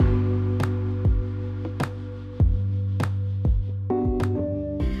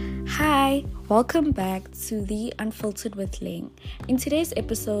Welcome back to The Unfiltered with Ling. In today's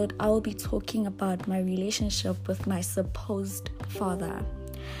episode, I will be talking about my relationship with my supposed father.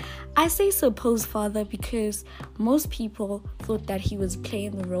 I say supposed father because most people thought that he was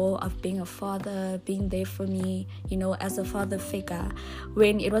playing the role of being a father, being there for me, as a father figure,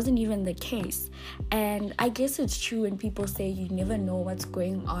 when it wasn't even the case. And I guess it's true when people say you never know what's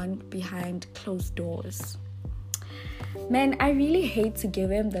going on behind closed doors. Man, I really hate to give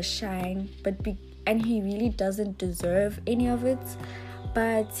him the shine, and he really doesn't deserve any of it.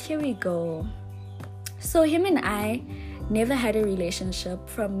 But here we go. So him and I never had a relationship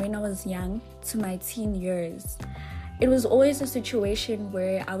from when I was young to my teen years. It was always a situation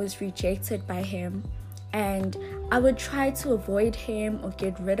where I was rejected by him, and I would try to avoid him or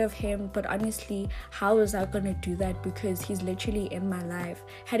get rid of him, but honestly, how was I going to do that? Because he's literally in my life.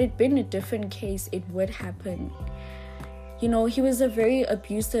 Had it been a different case, it would happen. He was a very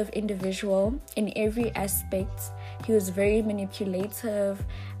abusive individual in every aspect. He was very manipulative,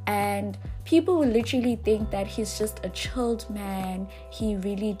 and people would literally think that he's just a chilled man. He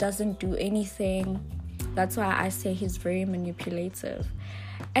really doesn't do anything. That's why I say he's very manipulative.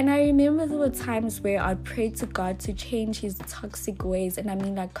 And I remember there were times where I'd pray to God to change his toxic ways. And I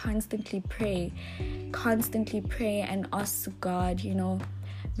mean, like, constantly pray and ask God,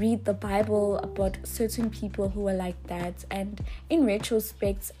 read the Bible about certain people who are like that. And in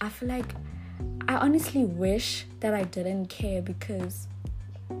retrospect, I feel like I honestly wish that I didn't care, because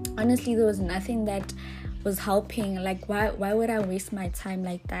honestly there was nothing that was helping. Like, why would I waste my time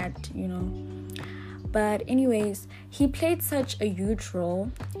like that? But anyways, he played such a huge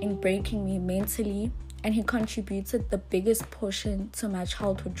role in breaking me mentally, and he contributed the biggest portion to my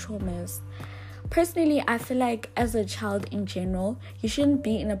childhood traumas. Personally, I feel like as a child in general, you shouldn't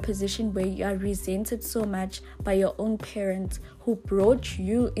be in a position where you are resented so much by your own parents who brought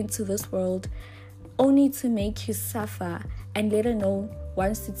you into this world only to make you suffer and let alone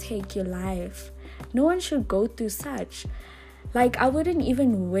wants to take your life. No one should go through such. Like, I wouldn't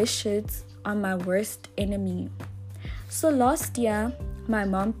even wish it on my worst enemy. So last year, my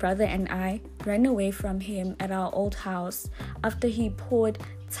mom, brother, and I ran away from him at our old house after he poured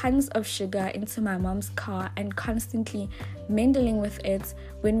tons of sugar into my mom's car and constantly meddling with it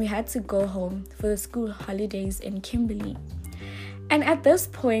when we had to go home for the school holidays in Kimberley. And at this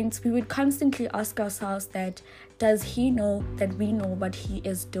point, we would constantly ask ourselves that, does he know that we know what he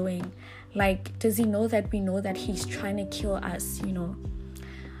is doing? Like, does he know that we know that he's trying to kill us,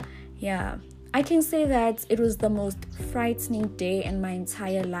 Yeah, I can say that it was the most frightening day in my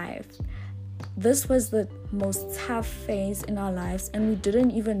entire life. This was the most tough phase in our lives, and we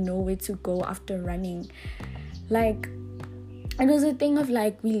didn't even know where to go after running. Like, it was a thing of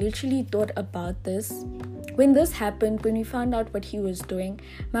like, we literally thought about this. When this happened, when we found out what he was doing,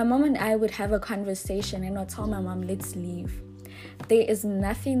 my mom and I would have a conversation, and I'd tell my mom, let's leave. There is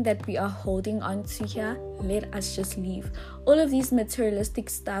nothing that we are holding on to here. Let us just leave. All of these materialistic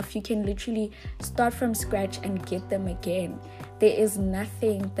stuff, you can literally start from scratch and get them again. There is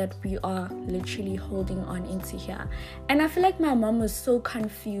nothing that we are literally holding on into here. And I feel like my mom was so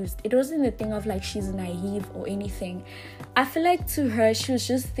confused. It wasn't a thing of like she's naive or anything. I feel like to her, she was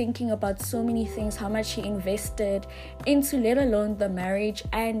just thinking about so many things, how much she invested into, let alone the marriage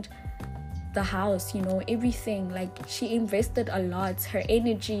and the house, everything. Like, she invested a lot, her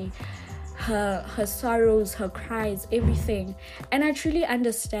energy, her sorrows, her cries, everything. And I truly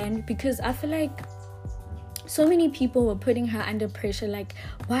understand, because I feel like so many people were putting her under pressure, like,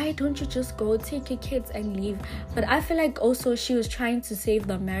 why don't you just go take your kids and leave? But I feel like also she was trying to save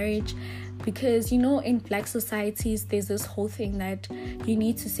the marriage, because in Black societies there's this whole thing that you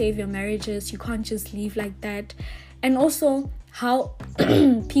need to save your marriages, you can't just leave like that. And also how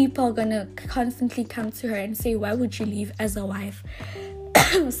people are gonna constantly come to her and say, why would you leave as a wife?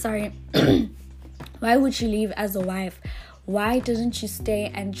 Sorry. Why would you leave as a wife? Why didn't you stay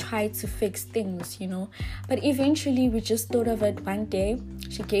and try to fix things, But eventually we just thought of it one day.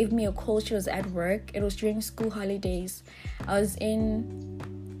 She gave me a call. She was at work. It was during school holidays. Grade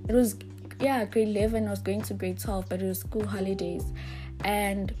 11. I was going to grade 12, but it was school holidays.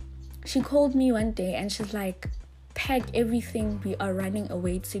 And she called me one day and she's like, pack everything, we are running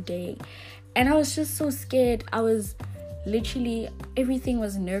away today. And I was just so scared. I was literally, everything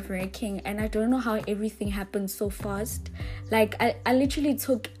was nerve-wracking, and I don't know how everything happened so fast. Like, I literally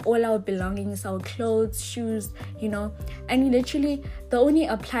took all our belongings, our clothes, shoes, and literally the only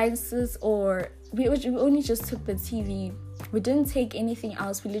appliances, or we only just took the TV. We didn't take anything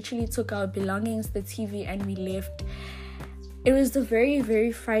else. We literally took our belongings, the TV, and we left. It was a very,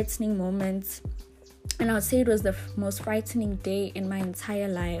 very frightening moment. And I would say it was the most frightening day in my entire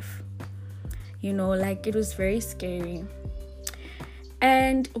life. like it was very scary.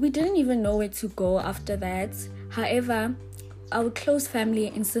 And we didn't even know where to go after that. However, our close family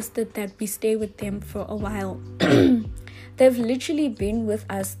insisted that we stay with them for a while. They've literally been with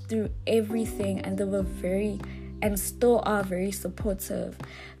us through everything, and they were and still are very supportive.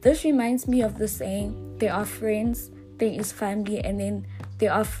 This reminds me of the saying, there are friends, there is family, and then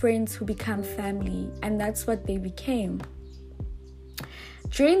there are friends who become family, and that's what they became.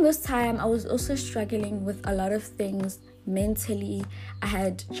 During this time, I was also struggling with a lot of things mentally. I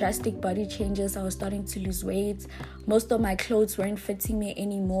had drastic body changes. I was starting to lose weight. Most of my clothes weren't fitting me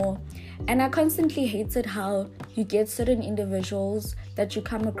anymore. And I constantly hated how you get certain individuals that you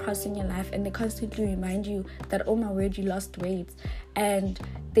come across in your life and they constantly remind you that, oh my word, you lost weight. And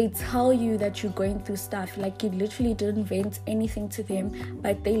they tell you that you're going through stuff. Like you literally didn't vent anything to them,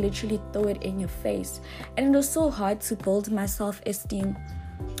 but they literally throw it in your face. And it was so hard to build my self-esteem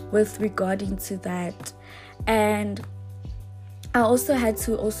with regarding to that. And I also had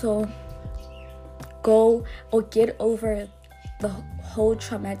to go or get over the whole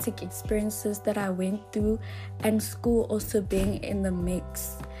traumatic experiences that I went through, and school also being in the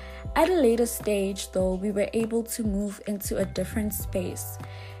mix. At a later stage though, we were able to move into a different space.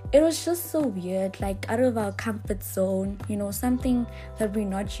 It was just so weird, like out of our comfort zone, something that we're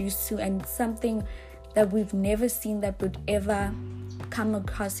not used to and something that we've never seen that would ever come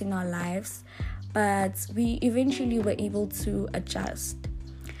across in our lives. But we eventually were able to adjust.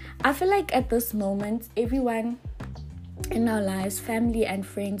 I feel like at this moment, everyone in our lives, family and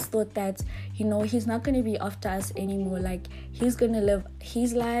friends, thought that, he's not going to be after us anymore. Like, he's going to live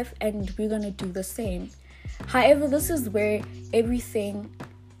his life and we're going to do the same. However, this is where everything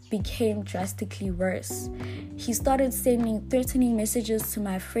became drastically worse. He started sending threatening messages to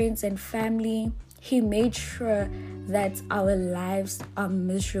my friends and family. He made sure that our lives are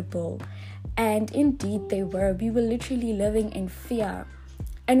miserable. And indeed they were. We were literally living in fear.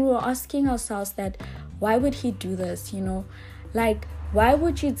 And we were asking ourselves that, why would he do this, Like, why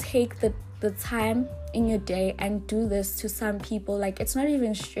would you take the time in your day and do this to some people? Like, it's not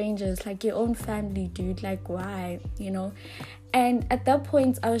even strangers, like your own family, dude. Like, why, And at that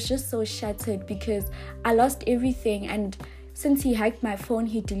point, I was just so shattered because I lost everything. And since he hacked my phone,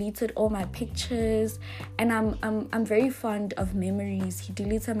 he deleted all my pictures, and I'm very fond of memories. He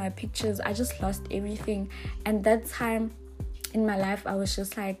deleted my pictures. I just lost everything. And that time in my life, I was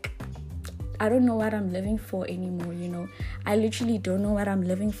just like, I don't know what I'm living for anymore, I literally don't know what I'm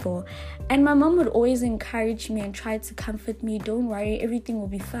living for. And my mom would always encourage me and try to comfort me. Don't worry, everything will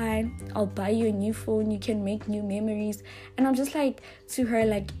be fine. I'll buy you a new phone. You can make new memories. And I'm just like, to her,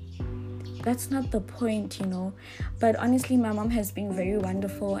 like, that's not the point, But honestly, my mom has been very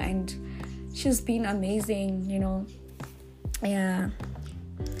wonderful and she's been amazing, Yeah.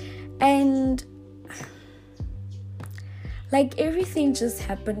 And like everything just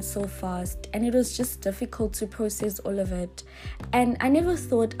happened so fast and it was just difficult to process all of it. And I never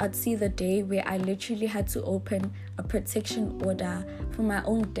thought I'd see the day where I literally had to open a protection order for my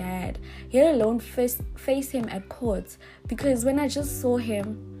own dad, let alone face him at court. Because when I just saw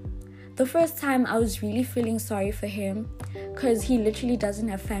him, the first time I was really feeling sorry for him because he literally doesn't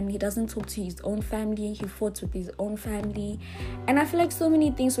have family. He doesn't talk to his own family. He fought with his own family. And I feel like so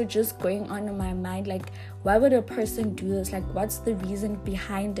many things were just going on in my mind. Like, why would a person do this? Like, what's the reason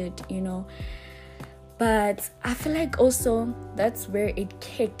behind it, But I feel like also that's where it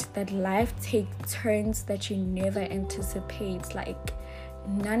kicked, that life takes turns that you never anticipate. Like,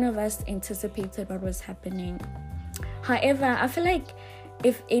 none of us anticipated what was happening. However, I feel like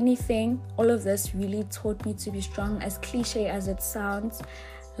if anything, all of this really taught me to be strong, as cliche as it sounds.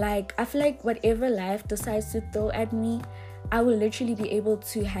 Like, I feel like whatever life decides to throw at me, I will literally be able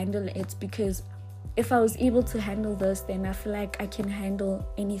to handle it, because if I was able to handle this, then I feel like I can handle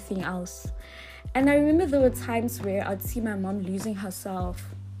anything else. And I remember there were times where I'd see my mom losing herself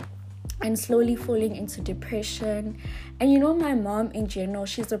and slowly falling into depression. And my mom in general,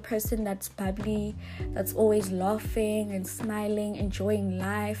 she's a person that's bubbly, that's always laughing and smiling, enjoying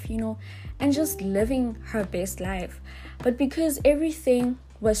life, and just living her best life. But because everything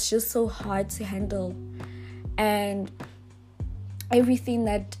was just so hard to handle, and everything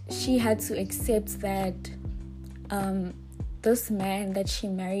that she had to accept that this man that she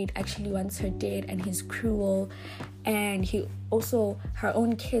married actually wants her dead and he's cruel, and her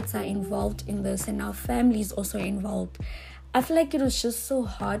own kids are involved in this, and our family's also involved. I feel like it was just so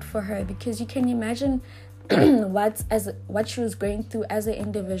hard for her, because you can imagine what she was going through as an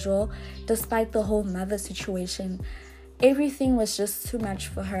individual, despite the whole mother situation. Everything was just too much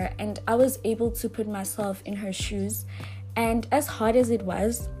for her, and I was able to put myself in her shoes. And as hard as it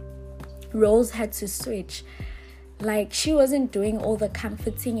was, roles had to switch. Like, she wasn't doing all the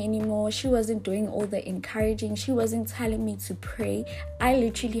comforting anymore. She wasn't doing all the encouraging. She wasn't telling me to pray. I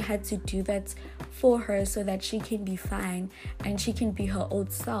literally had to do that for her so that she can be fine and she can be her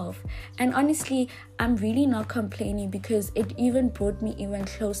old self. And honestly, I'm really not complaining, because it even brought me even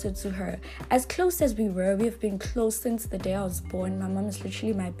closer to her. As close as we've been close since the day I was born. My mom is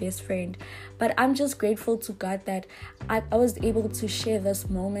literally my best friend. But I'm just grateful to God that I was able to share this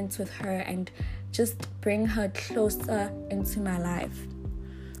moment with her and just bring her closer into my life,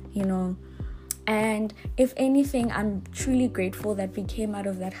 And if anything, I'm truly grateful that we came out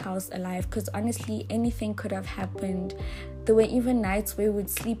of that house alive, because honestly, anything could have happened. There were even nights where we would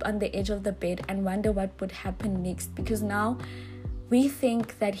sleep on the edge of the bed and wonder what would happen next, because now we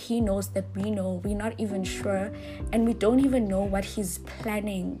think that he knows that we know. We're not even sure, and we don't even know what he's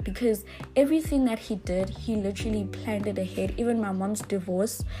planning, because everything that he did, he literally planned it ahead. Even my mom's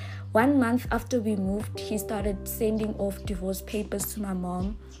divorce, 1 month after we moved, he started sending off divorce papers to my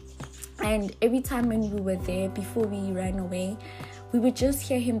mom. And every time when we were there, before we ran away, we would just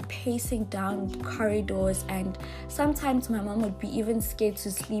hear him pacing down corridors, and sometimes my mom would be even scared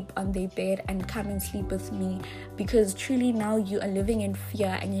to sleep on their bed and come and sleep with me, because truly now you are living in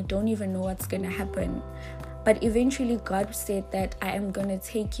fear and you don't even know what's going to happen. But eventually God said that I am going to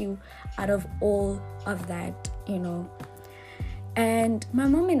take you out of all of that, And my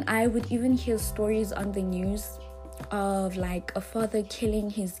mom and I would even hear stories on the news of like a father killing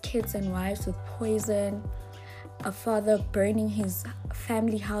his kids and wives with poison, a father burning his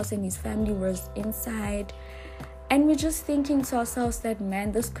family house and his family was inside. And we're just thinking to ourselves that,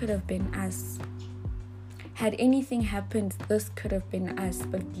 man, this could have been us. Had anything happened, this could have been us.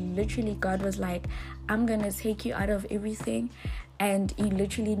 But literally God was like, I'm going to take you out of everything, and you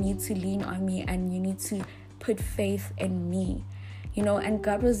literally need to lean on me and you need to put faith in me. And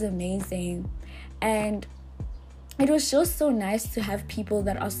God was amazing. And it was just so nice to have people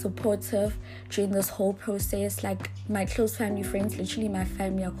that are supportive during this whole process. Like my close family friends, literally my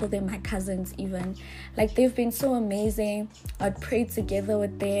family, I call them my cousins even. Like, they've been so amazing. I'd pray together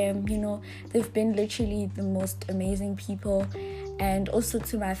with them, They've been literally the most amazing people. And also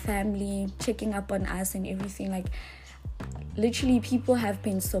to my family, checking up on us and everything. Like, literally people have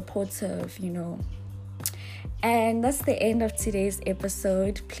been supportive, And that's the end of today's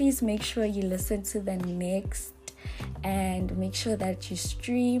episode. Please make sure you listen to the next, and make sure that you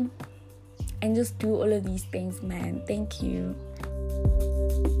stream and just do all of these things, man. Thank you.